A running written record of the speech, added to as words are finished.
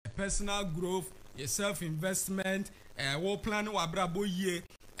personal growth, your self investment, what plan wabrabo ye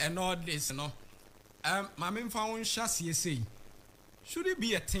and all this, you know. My main found chassis say, should it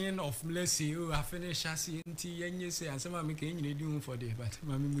be a thing of let's say, oh, I finished chassis and tea and you say, and some make any doing for day, but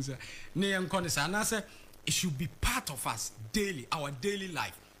my musa, nay and condes, and I say it should be part of us daily, our daily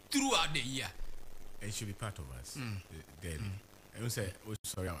life throughout the year. It should be part of us daily. I will say, oh,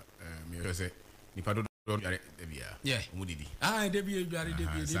 sorry, me say, Nipado. Yeah, Mudidi. Debbie, you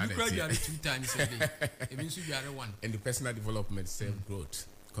are 2 times a day. It means you are one. And the personal development, self growth,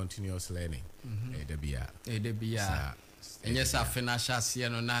 continuous learning. Debbie, and yes, I finish us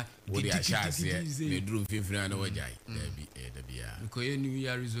here on that. What the Ashas here, they drew 50 and over Jai. Debbie, because New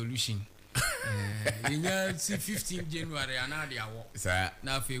Year resolution. In 15th January, and I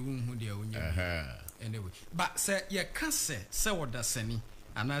now for whom they are anyway. But, sir, you can't say, so what does any.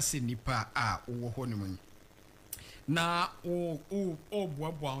 And I say nipa honeymoon. Now boy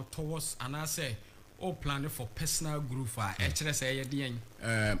towards and I say planning for personal growth actually say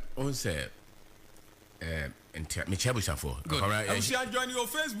on say me chabusa for good. I shall join your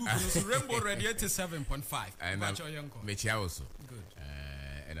Facebook Rainbow Radio 87.5 and me also good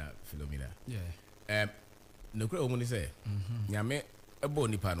and Philomena yeah no kra omuni say nyame ebo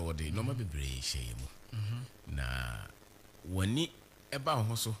nipa no de no ma bebre shey mu na wani eba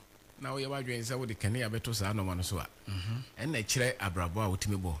ho so na wo ye wadwen se wo de kane abeto sa no no so a en na kire abrabo a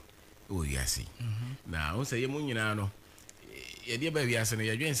wotimi bo o wiase na wo se ye mun nyina no ye de ba wiase no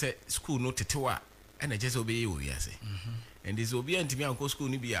ye dwen se school no tetewa en na jese obi ye o wiase and this obi antimi anko school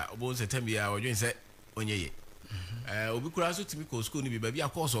ni bia obo se tambia wo dwen se onye ye obi kura so timi ko school ni bi ba bia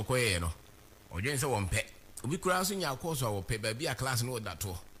course okoye no o dwen se wo mpe obi kura so nya course wo pe ba bia class no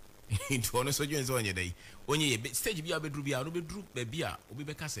dato into ono so dwen se onye dai onye ye stage bia bedru bia no bedru ba bia obi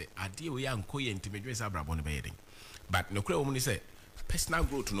beka se ade we ya nkoye ntime dwen se abrabo no be yeden but no kura wo mu ni se personal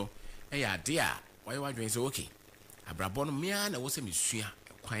growth no e ya ade a why wadwen se okay abrabo no mia na wo se mesua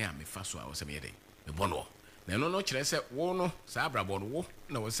kwan a me fa so a wo se me yeden me bono na no kire se wo no sa abrabo no wo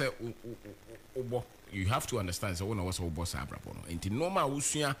na wo se wo you have to understand so wo na wo se wo bo sa abrabo no enti normal wo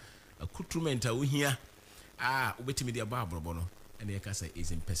sua accoutrement a wo hia obetimi de aba abrabo no and the case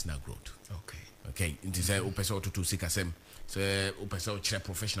is in personal growth. Okay. Into say person to seek asem. So person chere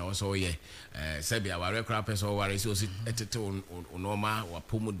professional also ye. Say be our record person or is also etete on normal or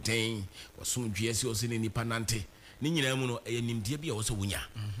pomuden or some GS also ni panante. Ni nyina mu no nimdie bia wo so wunya.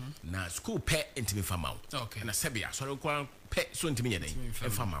 Na school pe ntimi fama. Okay. Na sebia so rekwan pe so ntimi nyeden e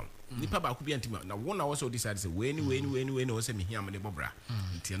fama. Nipa ba ku bia ntimi na wo na wo so decide say we ni wo say me hia me de bobra.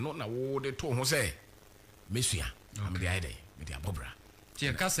 Nti no na wo de to ho say mesua. Am de ide. Bobra.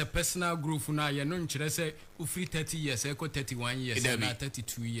 Tia kase personal growth na ye no nkyere se u free 30 years e ko 31 years na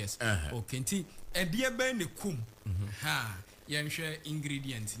 32 years. Okay nti e de be ne kum. Ha ye nhwe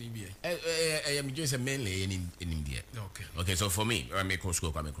ingredients ni bia. Me just mainly in India. Okay, so for me I make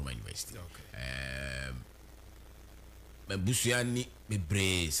school come from university. Okay. Me busuani me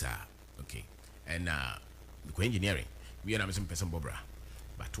bresa. Okay. And me engineering. We are some person bobra.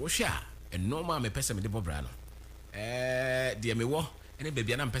 But wo sha e normal me person me de bobra no. Dear me wo any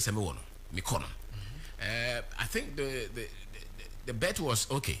baby and person me wo no me kono I think the bet was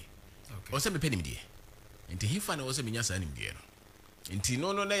okay was me penny me nti he fa na was me nyasa nim de no nti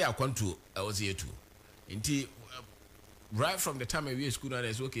no na ya kwanto was here too nti right from the time we school na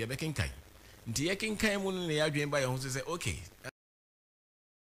is okay be kinkai nti ye kinkai mu na ya dwen ba ye ho say okay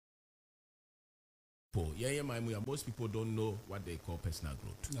most people don't know what they call personal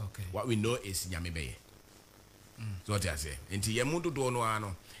growth. Okay. What we know is nyame beye. So what I say, enti ye mundu do no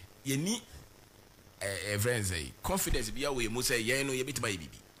ano ye ni friends say confidence bia we mu say ye no ye bitima ye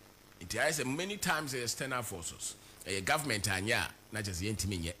bibi. Enti I say many times external forces government anya na just ye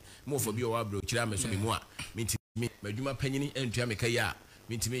ntimi nye mo for bi o wa bro kira me so me mu a me ntimi madwuma panyini entua me kai a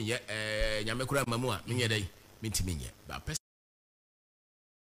me ntimi nye nyame kura mamu a me nye dai me ntimi nye ba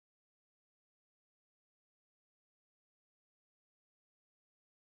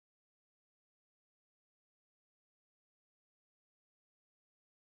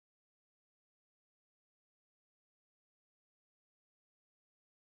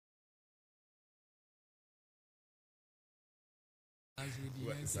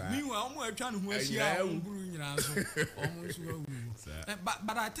Meanwhile, I'm trying to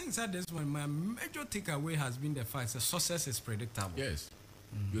but I think that this one, my major takeaway has been the fact that success is predictable. Yes,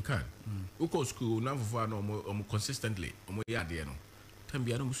 you can. Uko school now for no consistently. Yeah.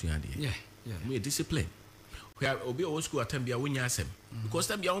 We discipline. We are obi old school at Tambia when yasem because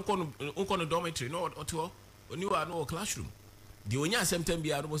Tambia unko dormitory no or you are no classroom. The onya sem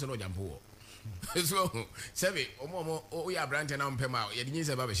Tambia was no jampo. So, Sevi, we are brand and Pema, you didn't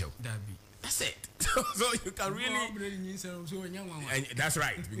say Baba Show. That's it. So you can really. And that's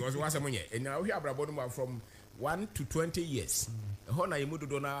right, because once a month, and now we have a bottom from 1 to 20 years. Hona you moved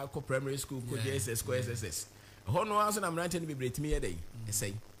to primary school, JSS, SSS. Hono house and I'm writing to be brave me a day.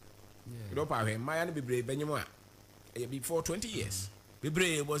 Say, you don't have him, my and be brave, Benjamin. Before 20 years. Be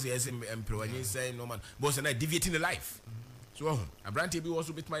brave was the emperor, and you say, no man, was and I deviating the life. So, a brand TV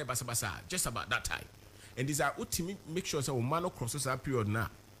was with my basa just about that time. And these are ultimate make sure so man crosses that period now.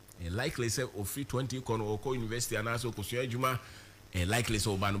 And likely say of free 20 or university and also Juma, and likely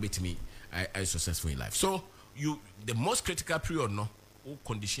so ban with me I successful in life. So you the most critical period no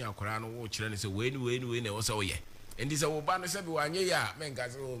condition akorano wo children say when also yeah. And this ban say be one year men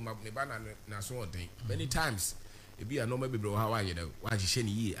guys oh my banana na so thing. Many times it be a normal baby how are you know why she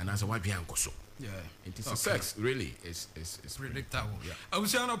ye and as a white piano so. Yeah, it is success really is predictable. I was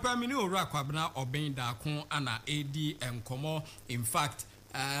saying no mini ora Kwabena obin da kon ana AD enkomo. In fact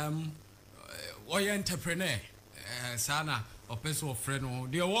entrepreneur sana or person of friend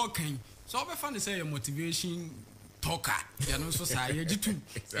they are working so I find say motivation talker you know so say you jitu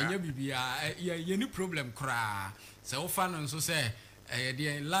enye bibia you any problem kra so fan so say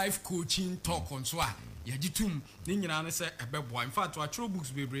the life coaching talk on so ya jitum ni nyina ne say ebeboa. In fact wa true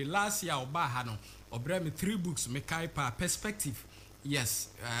books bebre last year oba ha no obra me 3 books me kai pa perspective. Yes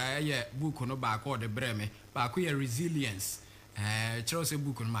yeah book no ba ko de bre me ba ko ya resilience Charles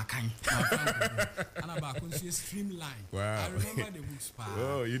book on my kind. And about streamline. Wow. I remember the books.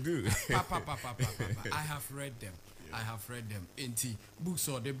 Oh, you do. I have read them. I have read them. Enti books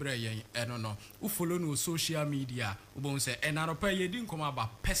or the brain and no. Who follow no social media. Who say and I don't you didn't come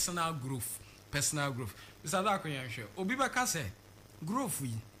about personal growth. Personal growth. Mr. Dakoyan show. Obiba say growth we.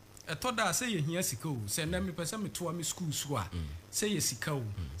 I thought that say you here sika o say na me pese me to me school so a say you sika o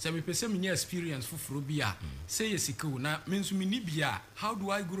say me pese me new experience fufuro bia say you sika o na me nso me ni bia how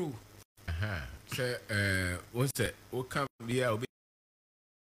do I grow say what's that o come bia obi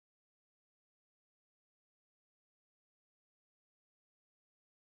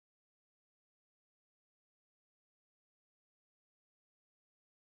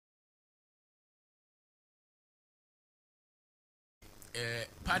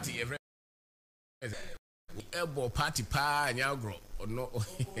party every elbow party pa nyagro no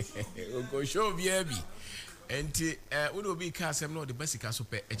go show baby enti we do be ka sem no the basic so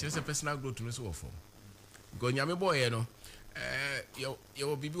pe e kire personal growth no so wo form go nyame boy no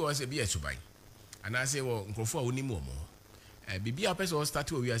yo bibi wo se bi esuban ana say wo nkrofo a woni mu omo bibi a person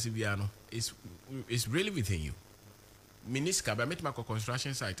start we as bia no is really within you miniska ba met ma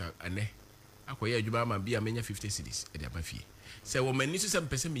construction site ane akoye adwuma ma bia menya 50 cities e dia ba fie say wo mani so sem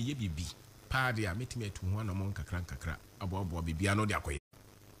pese me ye bibi pa dia metime atu ho na mon kakra abo bibia no de akoye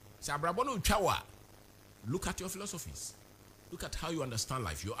say abrabo no twa wa look at your philosophies, look at how you understand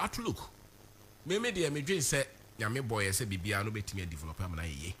life, your outlook. Me de me dream say nyame boy say bibia no betime develop am na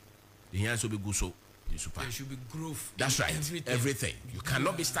ye the here so be go so super there should be growth. That's right, everything. You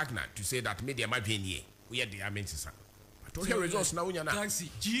cannot be stagnant to say that media might be in here we are the amens to hear results now unya na taxi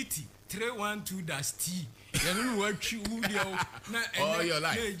GT 312-T you know what you na all your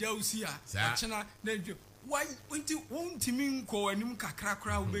life na jausia achana na why won't mean ko anim kakra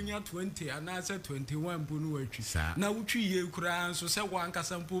kra ubenya 20 and say 21 ponu watwi na wutwi ye kura so say wan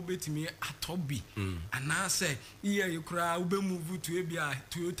kasampo betimi atobi and say ye kura ube move to ebia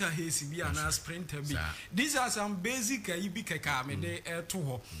Toyota Haze bi and Sprinter bi. These are some basic ibi keka me de to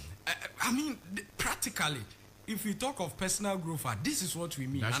ho. I mean practically if we talk of personal growth this is what we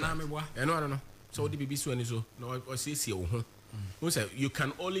mean. No so the BB so so no o say o ho say you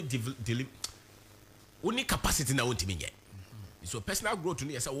can only deliver only capacity now won't mean yet. So personal growth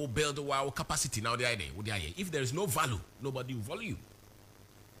to say we build our capacity now there. If there is no value, nobody will value you.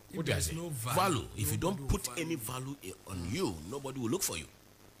 If there is no value, if you don't put any value on you, nobody will look for you.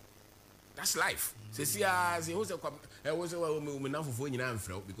 That's life. Say who's me now for nyina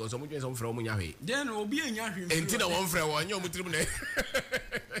amfrɛ because some just amfrɛ mo nya hwe. Then obi anya hwe. Enti na won frɛ wo anya omutrim na.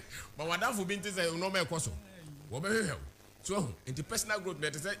 But wadafo bi nti say no me ekoso. Wo be hwe. So enti personal growth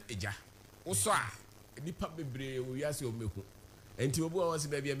na say eja. Wo so a nipa bebre wo yase o mehu enti obu a wose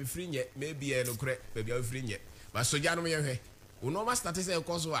bia me free nye maybe e no kure bia we free nye ba soja no me hwe wo no ma start say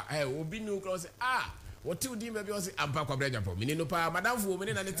ekoso a obi ni ukro say what you do maybe wose ampa Kwabena Agyapong mini no pa madam fo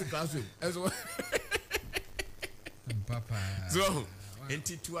mini na net classroom so papa so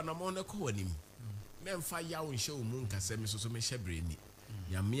enti tu anamo na ko anim me mfa ya wo nhye wo mu nkasa me so me hyebre ni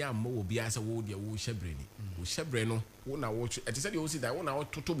nyame ammo wo bia say wo de wo hyebre ni wo hyebre no wo na wo eti say de wo si da wo na wo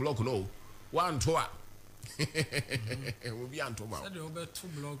toto block no one to Will be Antoma. Said over 2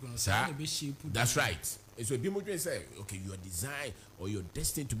 blocks. That's right. And so people say, okay, you are designed or you're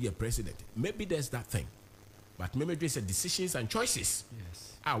destined to be a president. Maybe there's that thing. But maybe there's decisions and choices.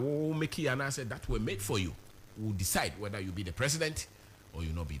 Yes. I will make you an answer that were made for you. Will decide whether you be the president or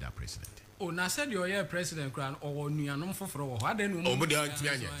you not be that president. Oh, now said you're president crown or Nuanom for oh,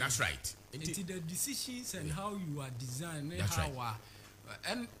 that's right. It's the decisions and how you are designed. That's how right.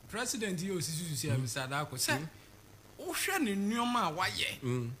 And President Mr. Dako said, Ocean in Newma, why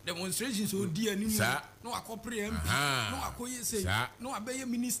demonstrations so dear no a corporate MP, no a coy no a bay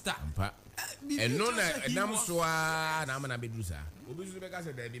minister. And no, and I'm so I'm an abedusa. Obusubeka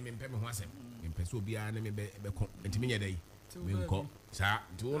said, they mean Pemmy Wassem, in Pesubia and Timia Day. Winko, sir,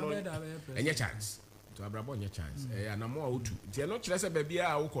 to and your chance. To Abrabon your chance. And I'm more to. They are not just a baby.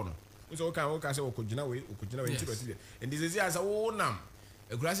 Okono. It's okay. Okay, so could you know and this is as a old name.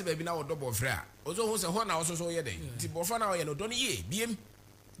 A grassy baby now double frere. Also, who's a horn also so ye day. Tibofana, you know, don't ye, BM.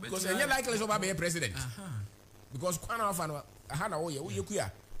 Because you're likely to be a president. Because Kwana of Hana, you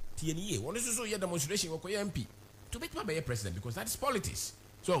queer. TNE, one is also your demonstration of MP to make my a president because that is politics.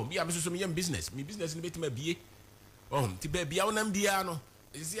 So, me, I'm some young business. Me business in my BA. Oh, to be a Diano.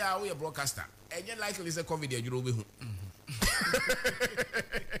 Is here we a broadcaster. And you're likely is a COVID, you will be home.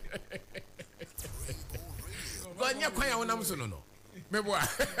 But you're quite on Amazon, no.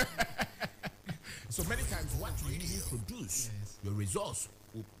 So many times, what you really produce, your results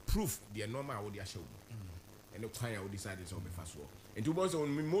will prove the normal or the show. And the client will decide it's on the first war. And to both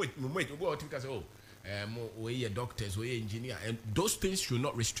on me, we go out because we are doctors, we are engineers, and those things should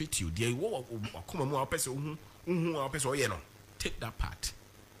not restrict you. They will come more person who take that part.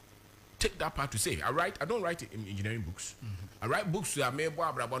 Take that part to say, I don't write it in engineering books. I write books that may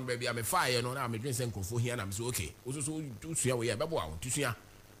baby, I'm a fire, and I'm a drink and for here, and I'm so okay. Also, do see we are to see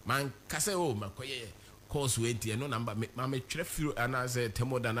man, Caseo, my course, wait, no number, my few and as a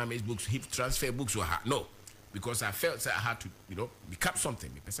thermodynamics books, heat transfer books were hard. No, because I felt that I had to, become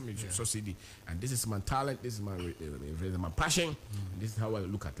something. And this is my talent, this is my passion, and this is how I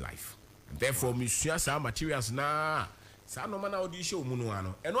look at life. And therefore, me share some materials now. So no man out show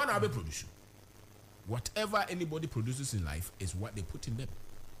munuano and one have produce. Whatever anybody produces in life is what they put in them.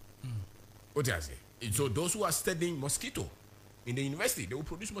 What do I say? So those who are studying mosquito in the university, they will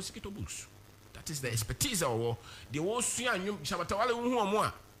produce mosquito books. That is the expertise or they will see and you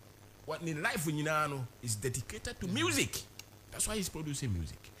shabatawale what in life is dedicated to music. That's why he's producing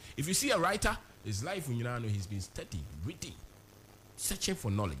music. If you see a writer, his life he's been studying, reading, searching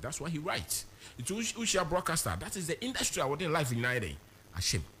for knowledge. That's why he writes. It's Usha broadcaster. That is the industry within life in United.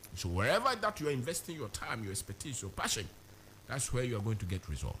 Ashim. So wherever that you are investing your time, your expertise, your passion, that's where you are going to get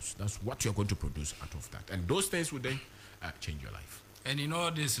results. That's what you are going to produce out of that. And those things will then change your life. And in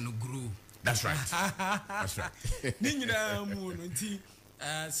all this, grew. That's right. That's right.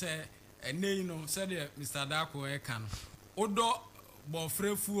 Say, said Mr. Dako can. Odo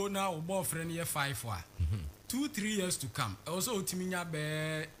bofrefu na bofren ye 5 wa. 2-3 years to come. Also, Timinya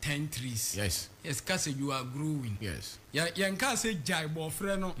be 10 trees. Yes. Yes, cause you are growing. Yes. Yan can say jai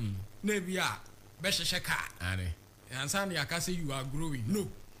bofreno. Nebia besheka. Ane. And Sandy, I can say you are growing. No.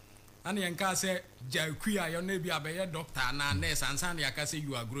 And yan can say jai kuya. Your nebia be a doctor na nurse. And Sandy, I can say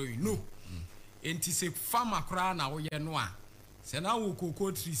you are growing. No. And to say farmer crana or yenwa. Say now we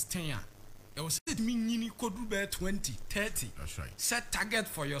cocoa trees 10. It was said me could do better 20, 30. That's right. Set target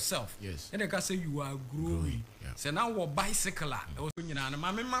for yourself. Yes. And they can say you are growing. Yeah. So now we're bicycle. It was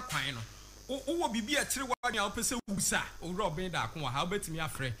mamma Maquino. Oh, be a 3 1 year person who sa or Robin Dakwa. How about me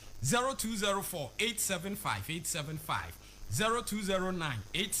afraid 0204 875 875 0209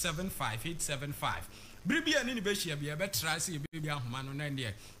 875 875. Baby and innovation be a better try see baby and man on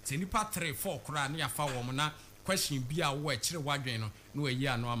India. Senipa 3 4 crown near Fawamana. Question be a word, chile wageno, no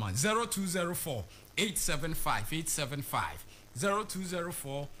year no man. 0204 875 875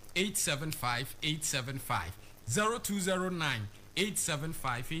 0204 875 875 0209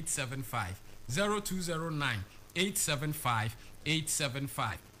 875 875 0209 875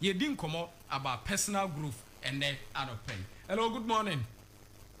 875. You didn't come out about personal growth and then out of pain. Hello, good morning.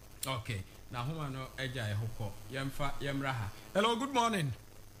 Okay, now who no eja hoko yemfa yemraha. Hello, good morning.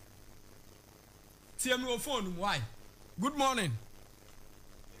 See me on phone. Why? Good morning.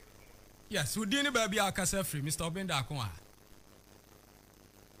 Yes, we didn't baby Akasa free, Mr. Obenda Akwa.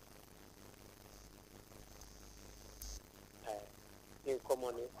 In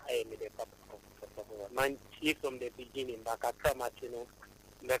common, I made a papa man see from the beginning, back at Tramatino,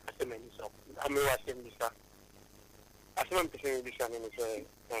 that cement so I'm watching this. As I'm saying this, and say,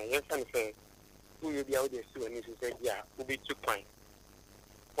 yes, and say, who will be out there soon, and he said, yeah, will be too fine.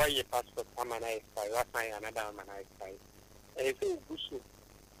 why your passport am an expire, last night another man expire. And if you go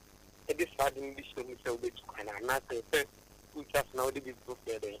it is hard in this room, so which and I'm not a who just now did it book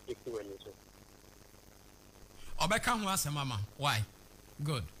there if you were so. Obeka ho asem mama. Why?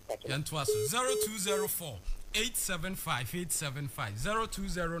 Good. Yan to us 0204 875 875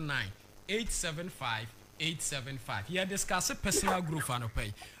 0209 875 875. Here discuss a personal group and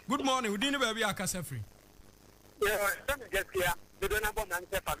pay. Good morning. We didn't baby akasa free. Yeah, let me get here. They don't have one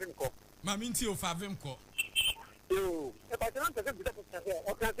answer for him. Maminti of Favim ko. You, if I don't have a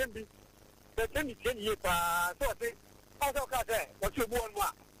or can be the 10 years, so I say, also, what you want,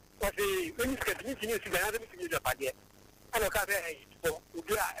 what the minister needs to be another thing is about it. I don't have a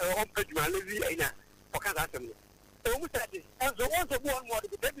home page, my lazy, or can't answer me. So, who said this? And so, once a one more,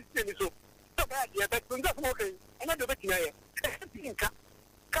 the baby is so bad, yeah, but when that's working, another bit here.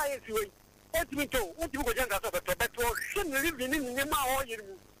 Kaya is way. What you do, what you go down to the tobacco, shouldn't live in the mouth.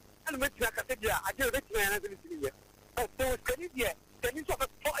 And make like I said, yeah, I do it, man. So, Canadian, then you sort of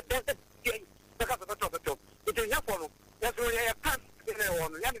doesn't get because of the top. It is not for that's why I have come to the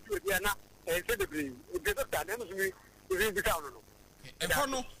one. And celebrity, it doesn't damage me. It is the town.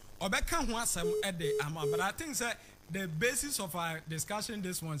 Ekono, Obeka ho asem ede ama, but I think that the basis of our discussion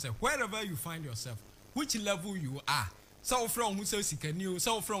this one is wherever you find yourself, which level you are. So from who says you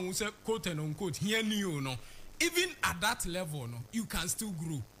so from who say quote and unquote here new no. Even at that level no, you can still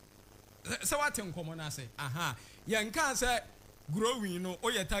grow. So what in common I say, can say growing, you know,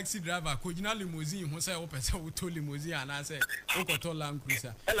 or your taxi driver, Kojina limousine, who say open so to limousine, and I say, Okoto Land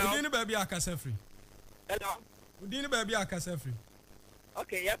Cruiser. Hello, didn't baby Akasa free. Hello, didn't baby Akasa free.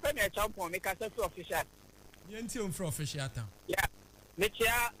 Okay, you're from a champion, make us official. You're from official town. Yeah,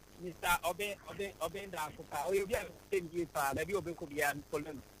 Mr. Obenda, or you get maybe Obekobian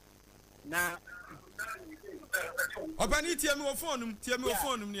Poland. Now, Obani Tiamu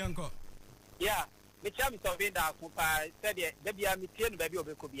phone, Yanko. Yeah, Mr. Obenda, said, Debia Mitian, baby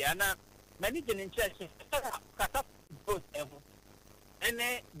Obekobiana, managing in church, cut both ever. And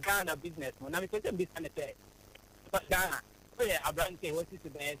Ghana business, when I'm going to be sanitary. But Ghana, a brand say, what is the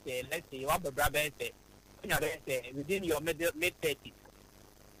best? Let's say, what the brother say, within your mid-30s.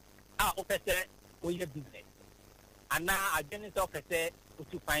 Officer, we have business. And now I didn't officer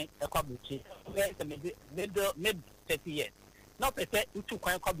to find a cabuchi. Mid-30 years. Not per se to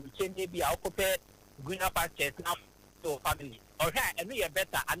find cabuchi, maybe I'll compare greener pastures now to family. Or and we are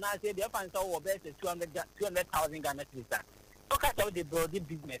better. And I say the fans are best 200,000 Ghana citizens. Look at how they brought the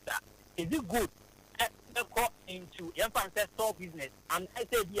business. Is it good? Go into your fans store business. And I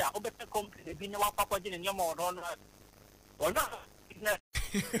said, yeah, over the company, be no papa in your more or not.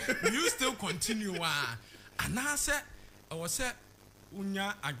 You still continue, and I said, I was said,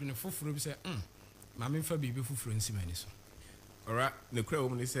 Unya, I can afford for say, Mammy for baby for friends. All right, the crow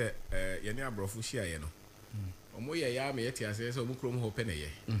woman said, Yana Brofushia, you know. Omoya Yami, yet I say, so Mukrum Hopene.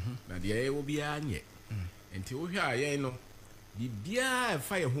 Now the air will be on ye. Until we are, you know, the beer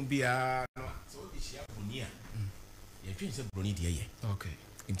fire whom be a so this year, your dreams of Brunidia. Okay.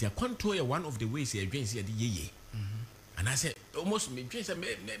 Into a contour, one of the ways your dreams here, the ye. And I said, almost maybe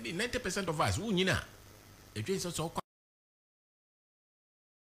 90% of us, who you know, the dreams are so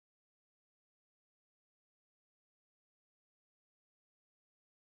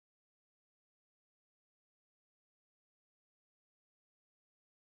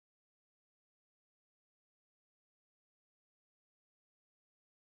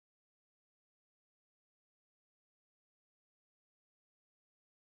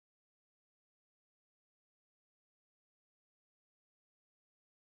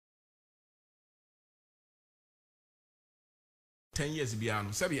 10 years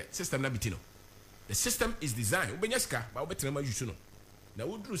beyond, system nabitino. The system is designed. Ubenyaska, but Ubetrema Yusuno. Now,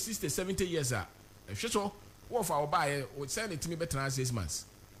 we drew 60, 70 years. If so, what for our buyer would send it to me better than 6 months.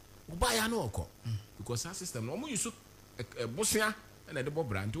 Buy a no call because our system no more use a Bosnia and a double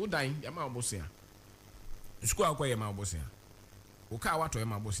brand to dine Yama Bosnia. Square Quay Yama Bosnia. Okawa to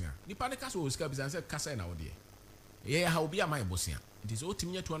Yama Bosnia. The Panicas will scabs and said Casa now, dear. Yeah, how be a my Bosnia. It is all to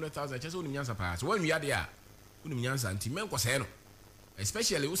me 200,000 just only Yansa pass. When we are there, Unimians and Timen Coseno.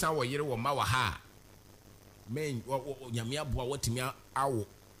 Especially Usa wa yere wa mawa ha. Men nyamia bua watimia awo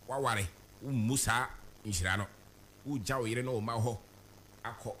waware musa inshirano. Jawo yere no ma ho.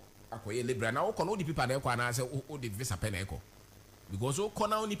 Ako ye libra na okọ no di people na ekọ na say o di visa pen ekọ. Because okọ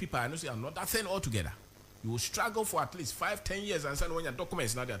na only people no say another thing altogether. You will struggle for at least 5-10 years and send when your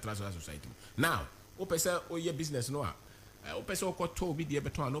documents na the transfer society. Now, o pese o ye business no a. O pese okọ to bi de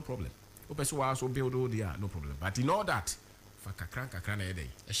beto no problem. O pese wa so build o dia no problem. But in all that kakra na yede.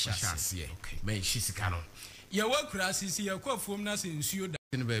 Shasi. Okay. Me shisika no. Ye wa kura sisi ye kwa fom na se nsuo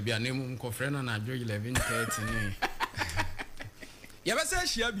in baby, I name friend and I joy 11:30. Yabasa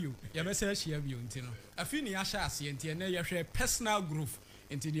Shiabu, Tino. A fini Asha Sienti and they share personal growth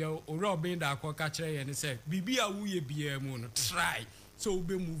into the Robin da Quacache and say, Bibia we be a moon, try. So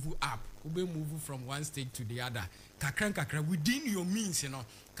we move up, we move from one state to the other. Kakra within your means,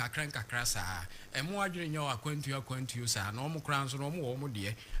 kakra sa. And more during your acquaintance, sir, no more crowns, no more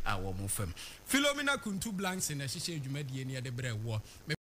dear, our more firm. Philomena Kuntu blanks in a shade you made near the bread war.